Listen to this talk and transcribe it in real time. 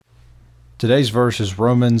Today's verse is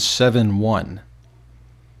Romans 7:1.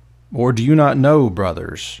 Or do you not know,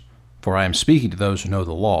 brothers, for I am speaking to those who know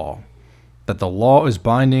the law, that the law is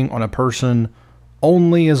binding on a person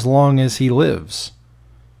only as long as he lives?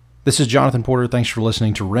 This is Jonathan Porter. Thanks for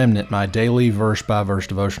listening to Remnant, my daily verse-by-verse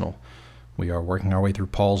devotional. We are working our way through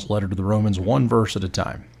Paul's letter to the Romans, one verse at a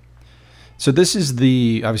time. So this is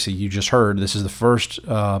obviously you just heard, this is the first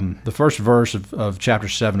verse of chapter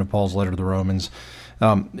 7 of Paul's letter to the Romans.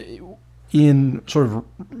 In sort of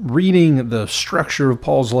reading the structure of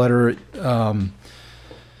Paul's letter,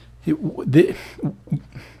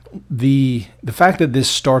 the fact that this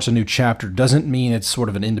starts a new chapter doesn't mean it's sort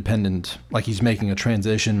of an independent, like he's making a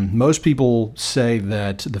transition. Most people say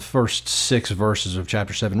that the first 6 verses of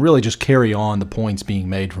chapter 7 really just carry on the points being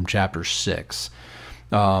made from chapter 6.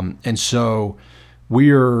 And so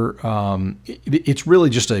it's really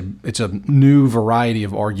just it's a new variety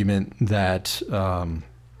of argument that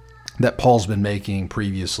Paul's been making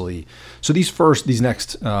previously. So these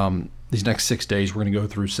next 6 days, we're going to go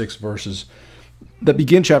through 6 verses that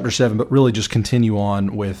begin chapter 7, but really just continue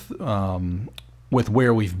on with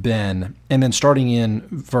where we've been, and then starting in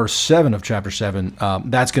verse 7 of chapter 7,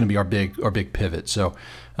 that's going to be our big pivot. So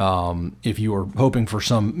if you are hoping for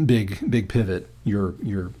some big pivot, you're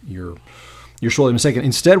sorely mistaken.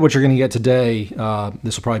 Instead, what you're going to get today,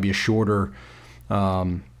 this will probably be a shorter.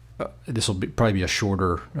 Probably be a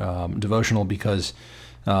shorter devotional because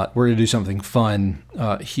we're going to do something fun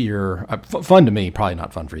here. Fun to me, probably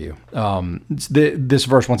not fun for you. This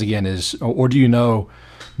verse once again is, or do you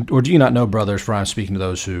not know, brothers, for I am speaking to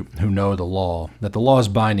those who know the law, that the law is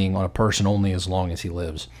binding on a person only as long as he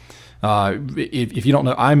lives. If you don't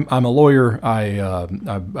know, I'm a lawyer.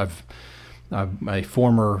 I'm a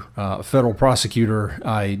former federal prosecutor.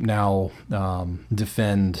 I now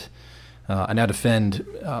defend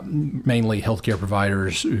mainly healthcare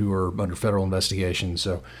providers who are under federal investigation.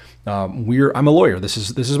 So I'm a lawyer. This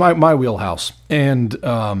is my wheelhouse, and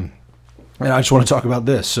I just want to talk about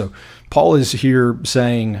this. So Paul is here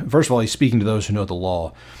saying, first of all, he's speaking to those who know the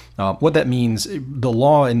law. What that means, the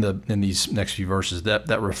law in these next few verses,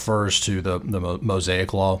 that refers to the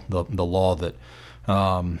Mosaic law, the law that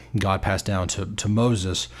God passed down to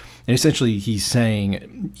Moses. And essentially, he's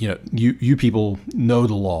saying, you people know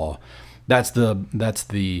the law. That's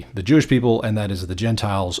the Jewish people, and that is the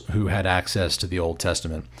Gentiles who had access to the Old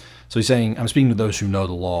Testament. So he's saying, I'm speaking to those who know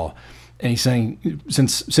the law. And he's saying,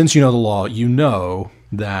 since you know the law, you know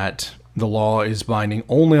that the law is binding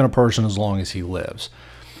only on a person as long as he lives.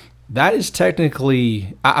 That is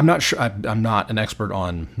technically, I'm not sure, I'm not an expert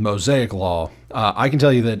on Mosaic law. I can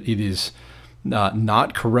tell you that it is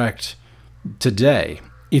not correct today.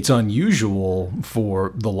 It's unusual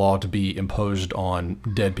for the law to be imposed on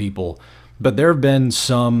dead people, but there have been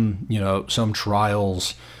some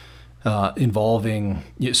trials involving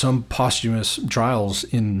some posthumous trials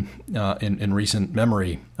in recent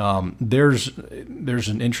memory. There was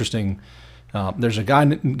a guy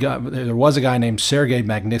named Sergei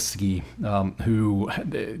Magnitsky who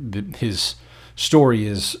his story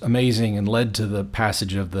is amazing and led to the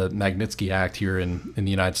passage of the Magnitsky Act here in the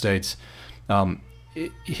United States.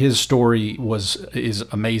 His story is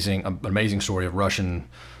amazing, an amazing story of Russian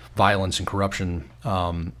violence and corruption,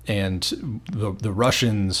 and the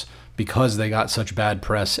Russians, because they got such bad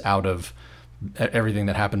press out of everything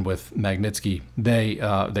that happened with Magnitsky, they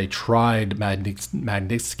tried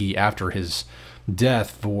Magnitsky after his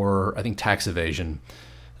death for, I think, tax evasion,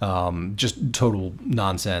 just total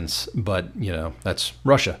nonsense. But that's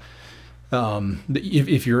Russia.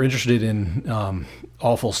 If you're interested in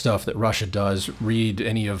awful stuff that Russia does, read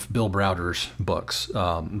any of Bill Browder's books.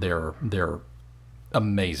 They're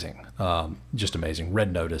amazing, just amazing.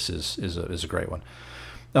 Red Notice is a great one.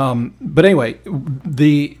 But anyway,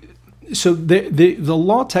 the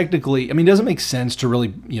law technically, it doesn't make sense to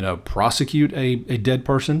really prosecute a dead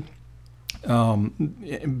person.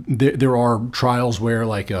 There are trials where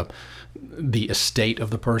the estate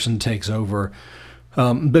of the person takes over.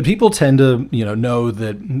 But people tend to, know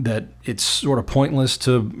that it's sort of pointless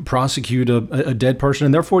to prosecute a dead person,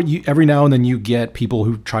 and therefore, every now and then you get people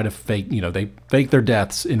who try to fake, they fake their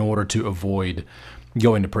deaths in order to avoid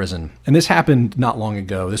going to prison. And this happened not long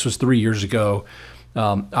ago. This was 3 years ago.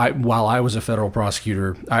 While I was a federal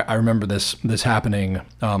prosecutor, I remember this happening.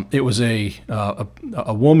 It was a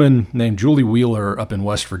woman named Julie Wheeler up in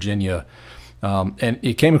West Virginia. And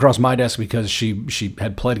it came across my desk because she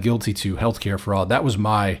had pled guilty to healthcare fraud. That was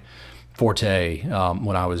my forte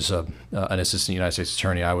when I was an assistant United States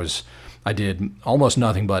attorney. I did almost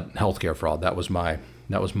nothing but healthcare fraud. That was my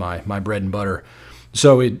bread and butter.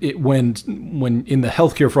 So when in the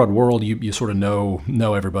healthcare fraud world, you sort of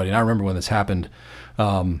know everybody. And I remember when this happened.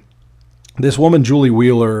 This woman, Julie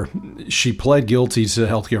Wheeler, she pled guilty to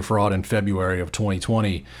healthcare fraud in February of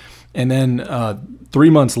 2020, and then 3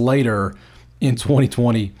 months later, in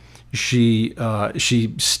 2020, she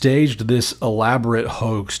staged this elaborate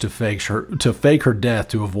hoax to fake her death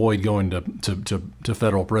to avoid going to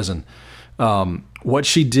federal prison. What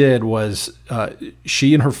she did was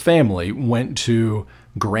she and her family went to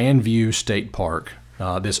Grandview State Park,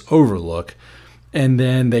 this overlook, and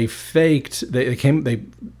then they found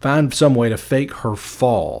some way to fake her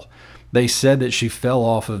fall. They said that she fell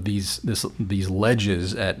off of these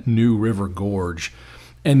ledges at New River Gorge,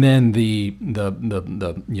 and then the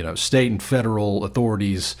state and federal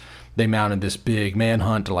authorities, they mounted this big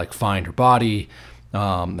manhunt to like find her body.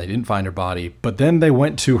 They didn't find her body, but then they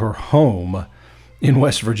went to her home in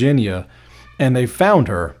West Virginia, and they found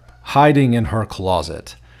her hiding in her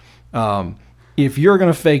closet. If you're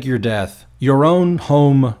going to fake your death, your own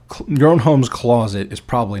home's closet is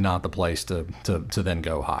probably not the place to then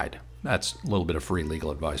go hide. That's a little bit of free legal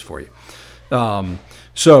advice for you.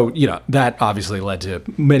 So that obviously led to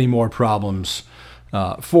many more problems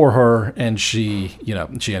for her, and she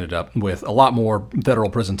ended up with a lot more federal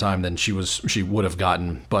prison time than she would have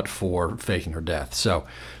gotten but for faking her death. So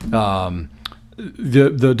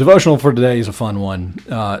the devotional for today is a fun one.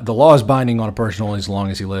 The law is binding on a person only as long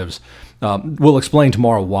as he lives. We'll explain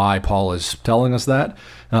tomorrow why Paul is telling us that.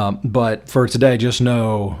 But for today, just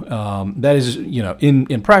know that is,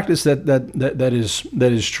 in practice that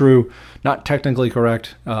is true. Not technically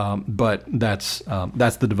correct, but that's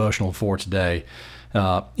the devotional for today.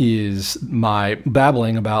 Is my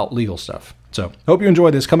babbling about legal stuff. So hope you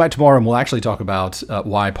enjoyed this. Come back tomorrow and we'll actually talk about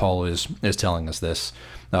why Paul is telling us this.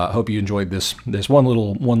 Hope you enjoyed this one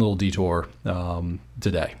little detour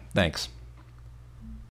today. Thanks.